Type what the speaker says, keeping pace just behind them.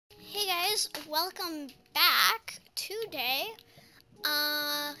guys, welcome back. Today,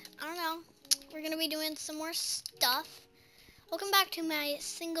 I don't know, we're gonna be doing some more stuff. Welcome back to my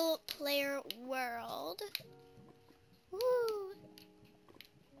single player world. Woo!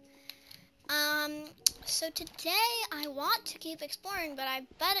 So today I want to keep exploring, but I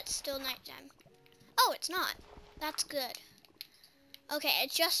bet it's still nighttime. Oh, it's not. That's good. Okay,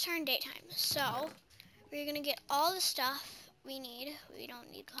 it just turned daytime, so we're gonna get all the stuff we need. We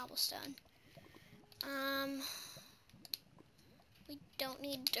don't need cobblestone. We don't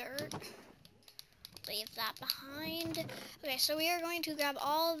need dirt. Leave that behind. Okay, so we are going to grab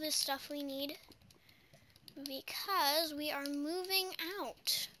all of this stuff we need because we are moving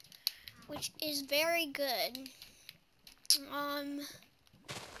out, which is very good. I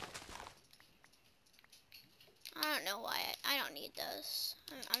don't know why I don't need those.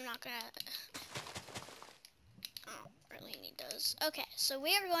 I'm not gonna. I don't really need those. Okay, so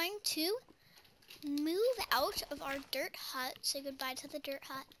we are going to move out of our dirt hut. Say goodbye to the dirt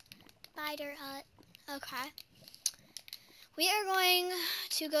hut. Bye, dirt hut. Okay. We are going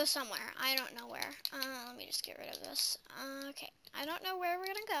to go somewhere. I don't know where. Let me just get rid of this. Okay. I don't know where we're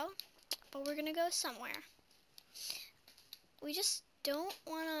gonna go, but we're gonna go somewhere. We just don't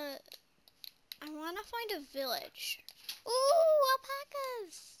wanna. I wanna find a village. Ooh,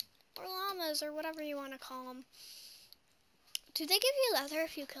 alpacas! Or llamas, or whatever you wanna call them. Do they give you leather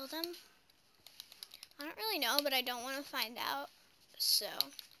if you kill them? I don't really know, but I don't want to find out. So,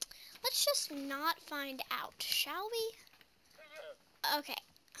 let's just not find out, shall we? Okay.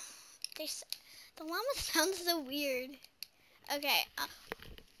 The llama sounds so weird. Okay.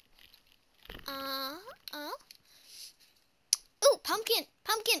 Ooh, pumpkin!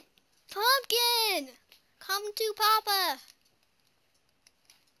 Pumpkin! Pumpkin! Come to Papa!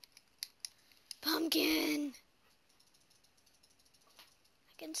 Pumpkin!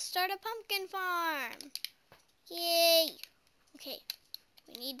 I can start a pumpkin farm! Yay! Okay,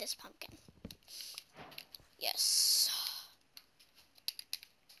 we need this pumpkin. Yes.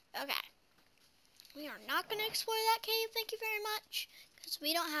 Okay. We are not going to explore that cave, thank you very much, because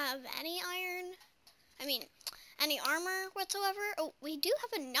we don't have any any armor whatsoever. Oh, we do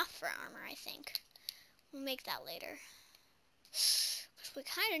have enough for armor, I think. We'll make that later. We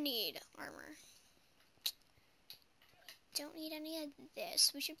kind of need armor. Don't need any of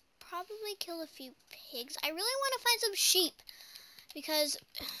this. We should probably kill a few pigs. I really want to find some sheep, because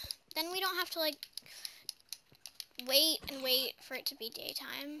then we don't have to, like, wait and wait for it to be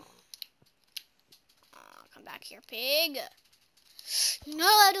daytime. Come back here, pig. You're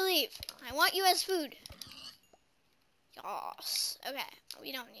not allowed to leave. I want you as food. Yes. Okay,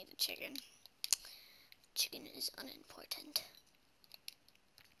 we don't need the chicken. Chicken is unimportant.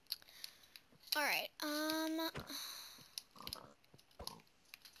 Alright,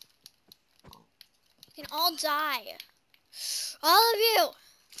 you can all die. All of you!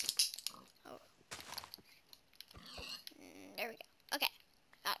 Oh. There we go. Okay,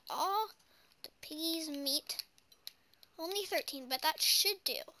 got all the piggies' meat. Only 13, but that should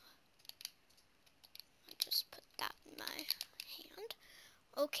do. I'll just put that in my hand.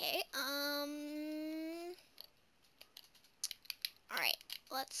 Okay, alright,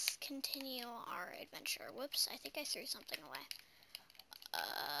 let's continue our adventure. Whoops, I think I threw something away.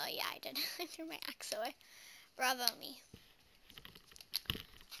 Yeah, I did. I threw my axe away. Bravo me.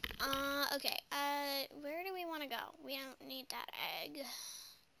 Okay, where do we want to go? We don't need that egg.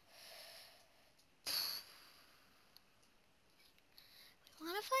 We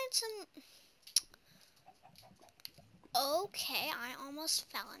want to find some... Okay, I almost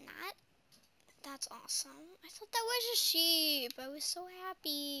fell in that. That's awesome. I thought that was a sheep. I was so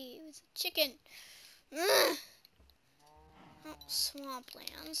happy. It was a chicken. Ugh. Oh,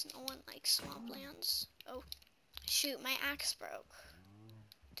 swamplands. No one likes swamplands. Oh, shoot, my axe broke.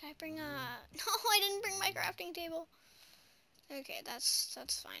 Did I bring a... No, I didn't bring my crafting table. Okay, that's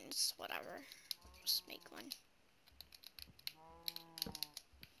fine. It's whatever. Just make one.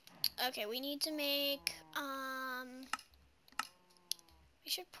 Okay, we need to make,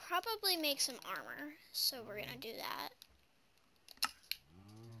 we should probably make some armor, so we're gonna do that.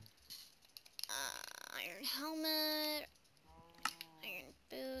 Iron helmet, iron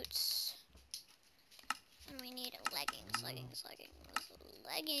boots, and we need leggings.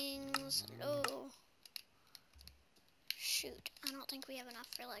 Hello. Shoot, I don't think we have enough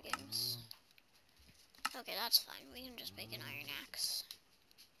for leggings. Okay, that's fine. We can just make an iron axe,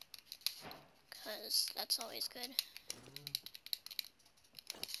 because that's always good.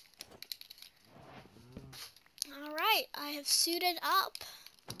 Alright, I have suited up.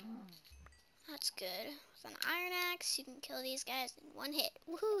 That's good. With an iron axe, you can kill these guys in one hit.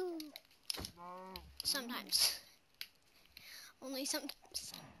 Woohoo! Sometimes. Only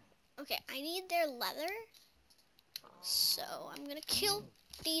sometimes. Okay, I need their leather. So I'm gonna kill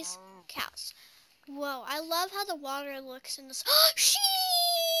these cows. Whoa, I love how the water looks in this.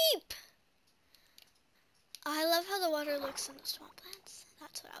 Sheep! I love how the water looks in the swamplands.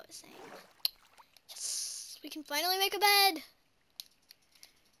 That's what I was saying. Yes, we can finally make a bed.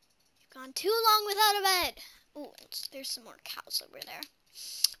 We've gone too long without a bed. Oh, there's some more cows over there.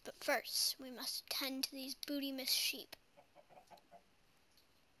 But first, we must tend to these booty miss sheep.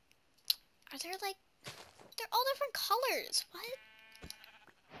 Are there like... They're all different colors. What?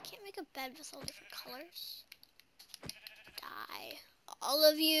 I can't make a bed with all different colors. Die. All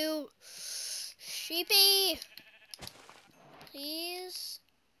of you. Sheepy. Please.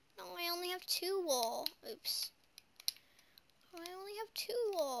 No, I only have 2 wool. Oops. I only have 2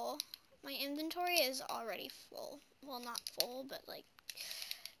 wool. My inventory is already full. Well, not full, but like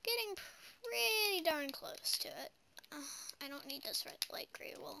getting pretty darn close to it. I don't need this red, light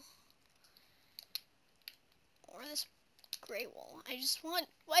gray wool. Or this gray wool. I just want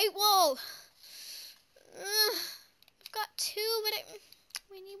white wool. I've got 2, but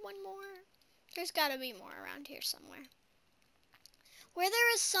we need 1 more. There's got to be more around here somewhere. Where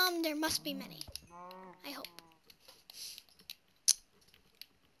there is some, there must be many. I hope.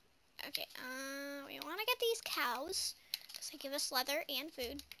 Okay, we want to get these cows, because they give us leather and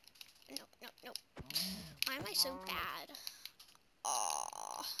food. No, no, no. Why am I so bad?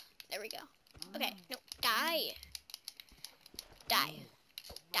 Oh, there we go. Okay, no, die. Die.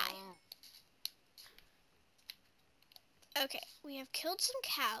 Die. Okay, we have killed some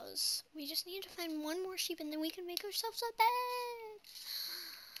cows. We just need to find 1 more sheep, and then we can make ourselves a bed.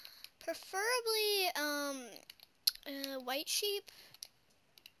 Preferably, white sheep.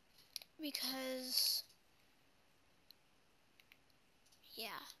 Because,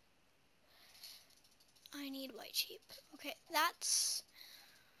 yeah, I need white sheep. Okay, that's,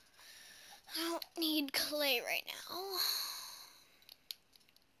 I don't need clay right now.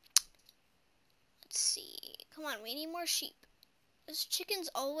 Let's see, come on, we need more sheep. Those chickens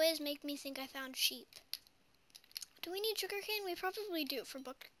always make me think I found sheep. Do we need sugarcane? We probably do for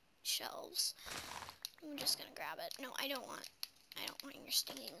bookshelves. I'm just gonna grab it. No, I don't want your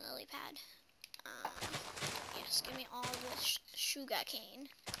stinging lily pad. Yes, give me all the sugar cane.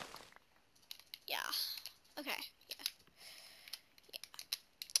 Yeah. Okay.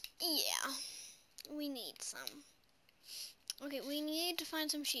 Yeah. We need some. Okay, we need to find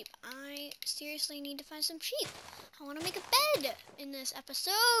some sheep. I seriously need to find some sheep. I want to make a bed in this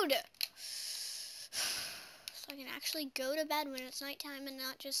episode. So I can actually go to bed when it's nighttime and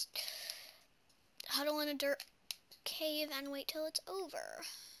not just huddle in a dirt cave and wait till it's over.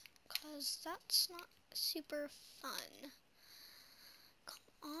 Because that's not super fun.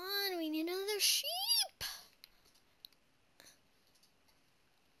 Come on, we need another sheep.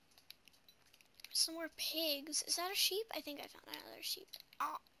 Some more pigs. Is that a sheep? I think I found another sheep.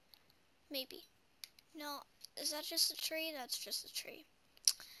 Ah, maybe. No, is that just a tree? That's just a tree.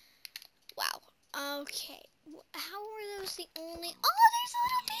 Wow. Okay. How are those the only... Oh, there's a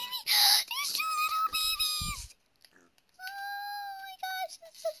little baby. There's 2 little babies. Oh my gosh,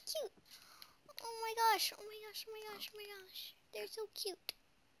 that's so cute. Oh my gosh, oh my gosh, oh my gosh, oh my gosh. They're so cute.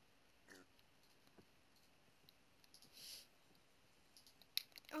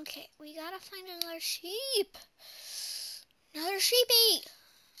 Okay, we gotta find another sheep. Another sheepy.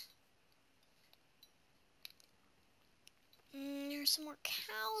 There's some more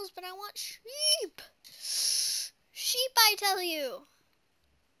cows, but I want sheep. Sheep, I tell you.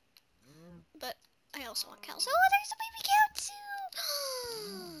 But I also want cows. Oh, there's a baby cow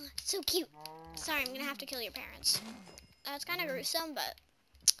too. So cute. Sorry, I'm gonna have to kill your parents. That's kind of gruesome, but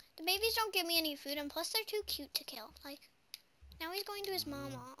the babies don't give me any food, and plus they're too cute to kill. Like, now he's going to his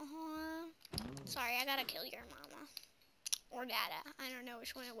mama. Sorry, I gotta kill your mama. Or dada. I don't know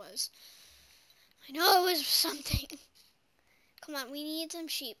which one it was. I know it was something. Come on, we need some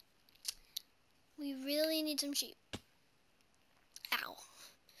sheep. We really need some sheep. Ow.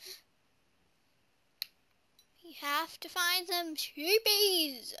 We have to find some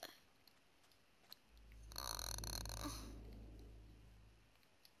sheepies.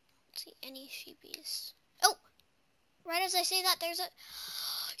 Don't see any sheepies. Oh! Right as I say that, there's a...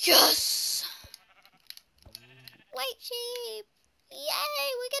 Yes! White sheep!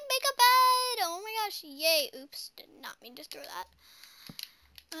 Yay! We can make a bed! Oh my gosh, yay! Oops, did not mean to throw that.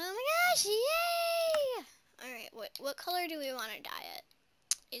 Oh my gosh, yay! Alright, what color do we want to dye it?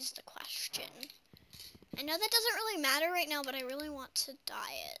 Is the question. I know that doesn't really matter right now, but I really want to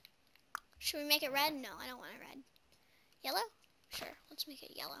dye it. Should we make it red? No, I don't want it red. Yellow? Sure, let's Let's make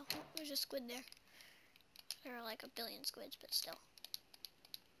it yellow. Oh, there's a squid there. There are like a billion squids, but still.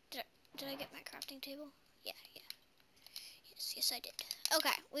 Did I get my crafting table? Yeah. Yes, I did.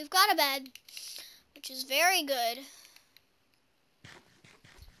 Okay, we've got a bed, which is very good.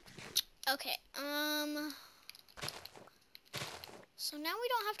 Okay, so now we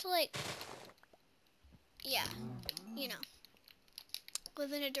don't have to, like, yeah, you know,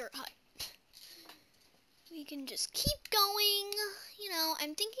 live in a dirt hut. We can just keep going. You know,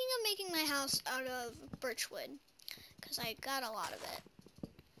 I'm thinking of making my house out of birch wood, because I got a lot of it.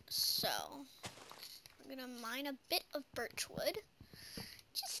 So, we're going to mine a bit of birch wood.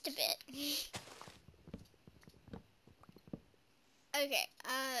 Just a bit. Okay,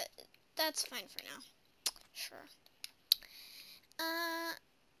 that's fine for now. Sure.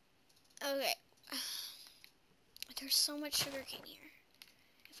 Okay. There's so much sugarcane here.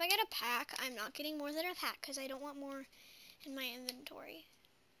 If I get a pack, I'm not getting more than a pack because I don't want more in my inventory.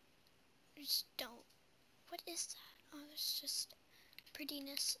 I just don't. What is that? Oh, it's just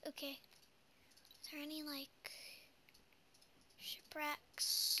prettiness. Okay. Is there any, like,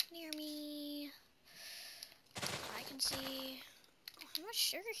 shipwrecks near me that I can see? Oh, how much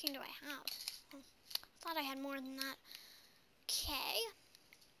sugarcane do I have? Oh, I thought I had more than that. Okay.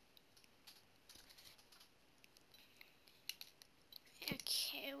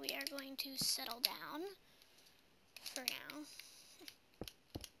 Okay, we are going to settle down for now.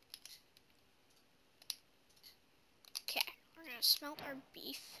 Okay, we're gonna smelt our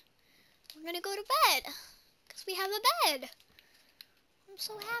beef. We're gonna go to bed because we have a bed. I'm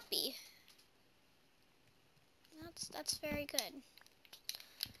so happy. That's very good.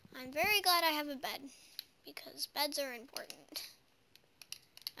 I'm very glad I have a bed because beds are important.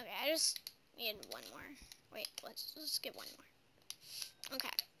 Okay, I just need one more. Wait, let's get one more. Okay.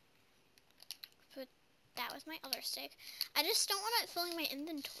 Put that with my other stick. I just don't want it filling my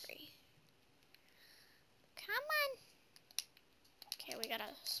inventory. Come on. Okay, we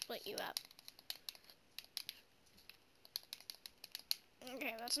gotta split you up.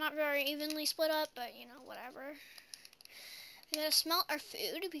 Okay, that's not very evenly split up, but you know, whatever. We gotta smelt our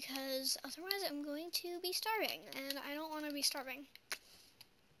food because otherwise I'm going to be starving, and I don't want to be starving.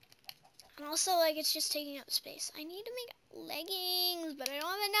 And also, like, it's just taking up space. I need to make leggings, but I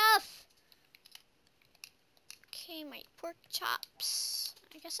don't have enough. Okay, my pork chops.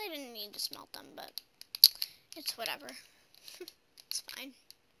 I guess I didn't need to smelt them, but it's whatever. It's fine.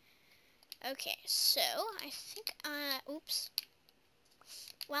 Okay, so I think, oops.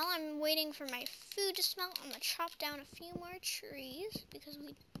 While I'm waiting for my food to smelt, I'm going to chop down a few more trees because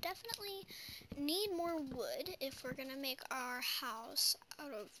we definitely need more wood if we're going to make our house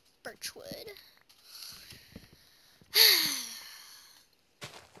out of birch wood.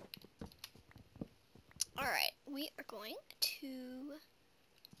 Alright, we are going to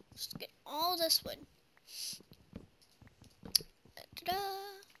just get all this wood. Da-da-da.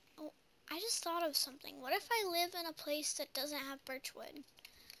 Oh, I just thought of something. What if I live in a place that doesn't have birch wood?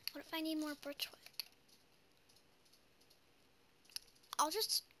 What if I need more birch wood? I'll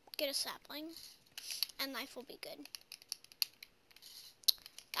just get a sapling, and life will be good.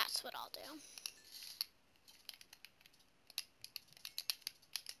 That's what I'll do.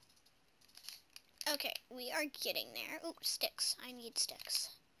 Okay, we are getting there. Ooh, sticks. I need sticks.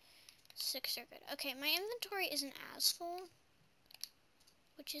 Sticks are good. Okay, my inventory isn't as full,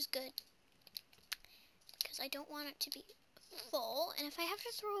 which is good, because I don't want it to be full. And if I have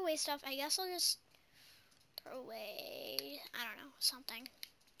to throw away stuff, I guess I'll just throw away, I don't know, something.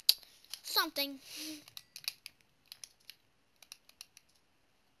 Something.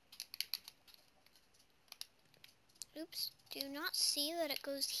 Oops, do not see that it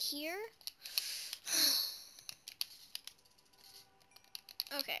goes here.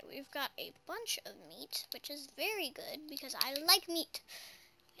 Okay, we've got a bunch of meat, which is very good because I like meat.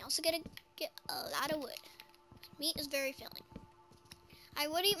 We also get a lot of wood. Meat is very filling. I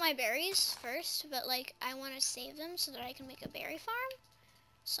would eat my berries first, but like I want to save them so that I can make a berry farm.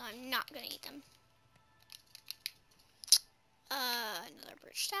 So I'm not gonna eat them. Another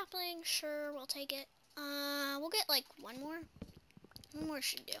birch sapling. Sure, we'll take it. We'll get like one more. One more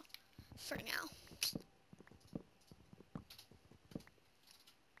should do for now.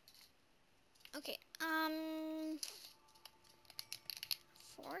 Okay,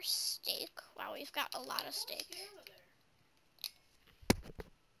 4 steak. Wow, we've got a lot of steak.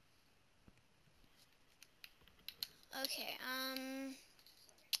 Okay,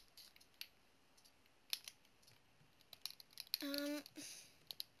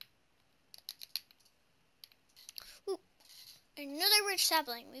 ooh, another birch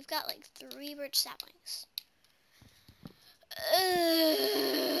sapling. We've got like 3 birch saplings.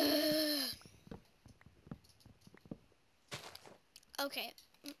 Okay,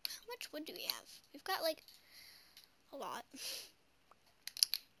 how much wood do we have? We've got like a lot.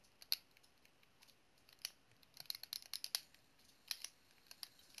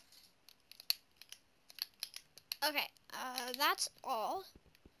 Okay, that's all.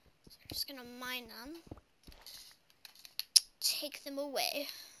 So we're just gonna mine them. Take them away.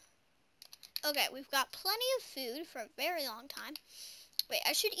 Okay, we've got plenty of food for a very long time. Wait,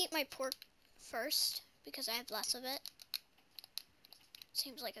 I should eat my pork first because I have less of it.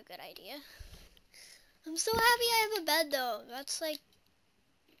 Seems like a good idea. I'm so happy I have a bed though. That's like,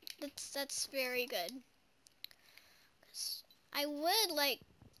 that's very good. 'Cause I would like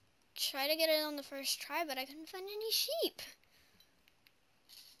try to get it on the first try, but I couldn't find any sheep.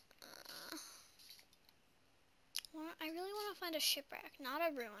 I really want to find a shipwreck, not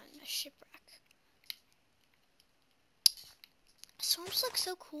a ruin, a shipwreck. Storms look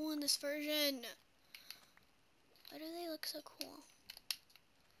so cool in this version. Why do they look so cool?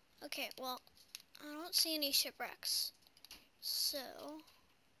 Okay, well, I don't see any shipwrecks. So,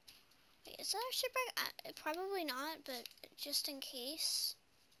 wait, is that a shipwreck? Probably not, but just in case.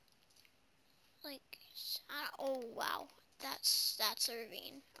 Like, oh wow, that's a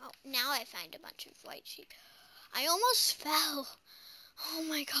ravine. Oh, now I find a bunch of white sheep. I almost fell. Oh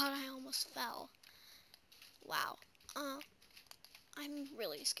my god, I almost fell. Wow. I'm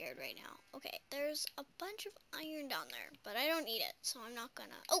really scared right now. Okay, there's a bunch of iron down there, but I don't need it, so I'm not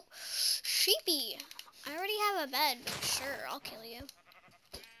gonna. Oh, sheepy! I already have a bed, but sure, I'll kill you.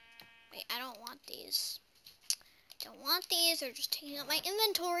 Wait, I don't want these. Don't want these. They're just taking up my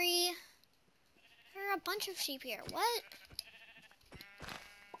inventory. There are a bunch of sheep here. What?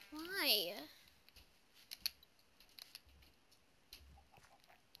 Why?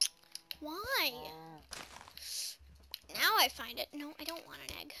 Why? Now I find it. No, I don't want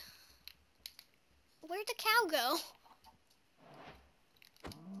an egg. Where'd the cow go?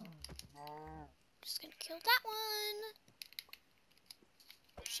 Just gonna kill that one.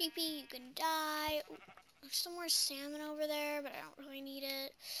 Sheepy, you can die. Ooh, there's some more salmon over there, but I don't really need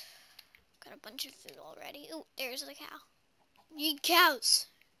it. Got a bunch of food already. Ooh, there's the cow. Need cows.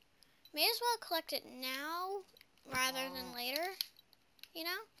 May as well collect it now rather than later, you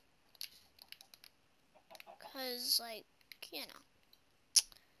know? Because, like, you know,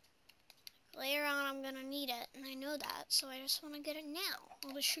 later on I'm going to need it, and I know that, so I just want to get it now.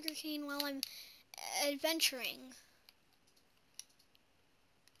 All the sugarcane while I'm adventuring.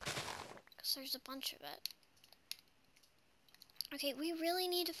 Because there's a bunch of it. Okay, we really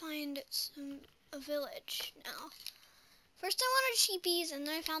need to find a village now. First I wanted sheepies, and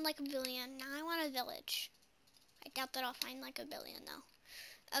then I found like a billion. Now I want a village. I doubt that I'll find like a billion though.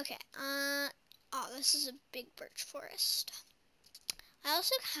 Okay, oh, this is a big birch forest. I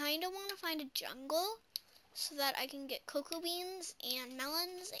also kind of want to find a jungle so that I can get cocoa beans and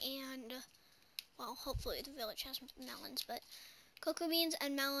melons and, well, hopefully the village has melons, but cocoa beans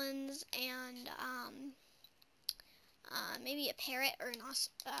and melons and, maybe a parrot or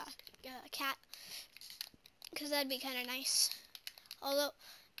a cat, because that'd be kind of nice. Although,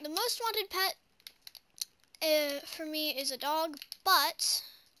 the most wanted pet for me is a dog, but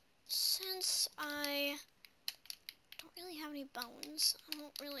since I don't really have any bones, I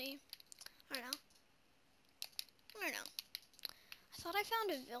don't know. I thought I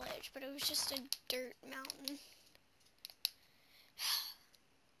found a village, but it was just a dirt mountain.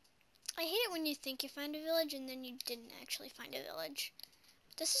 I hate it when you think you find a village and then you didn't actually find a village.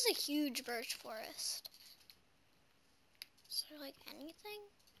 This is a huge birch forest. Is there like anything?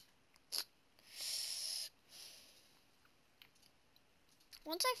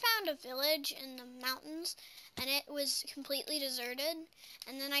 Once I found a village in the mountains and it was completely deserted,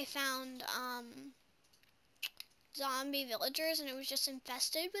 and then I found zombie villagers and it was just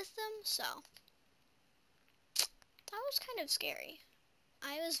infested with them, so that was kind of scary.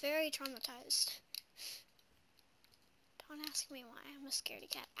 I was very traumatized. Don't ask me why. I'm a scaredy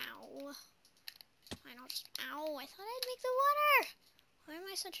cat. Ow. I know, just ow. I thought I'd make the water. Why am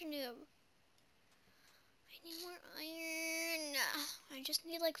I such a noob? I need more iron. I just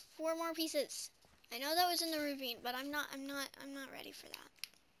need like 4 more pieces. I know that was in the ravine, but I'm not ready for that.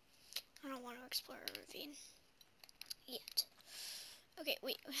 I don't want to explore a ravine yet. Okay,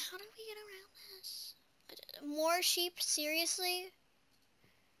 wait. How do we get around this? More sheep? Seriously?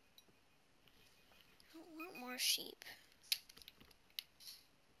 I don't want more sheep.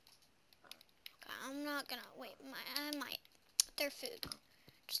 Okay, I'm not gonna wait. I might. They're food.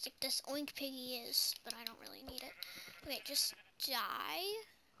 Just like this oink piggy is, but I don't really need it. Okay, just die.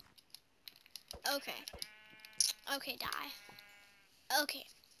 Okay. Okay, die. Okay.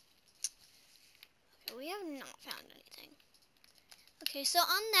 Okay, we have not found anything. Okay, so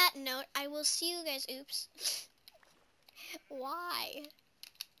on that note, I will see you guys. Oops. Why?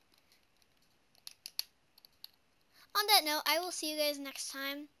 On that note, I will see you guys next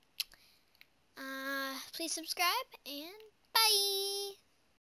time. Please subscribe and bye.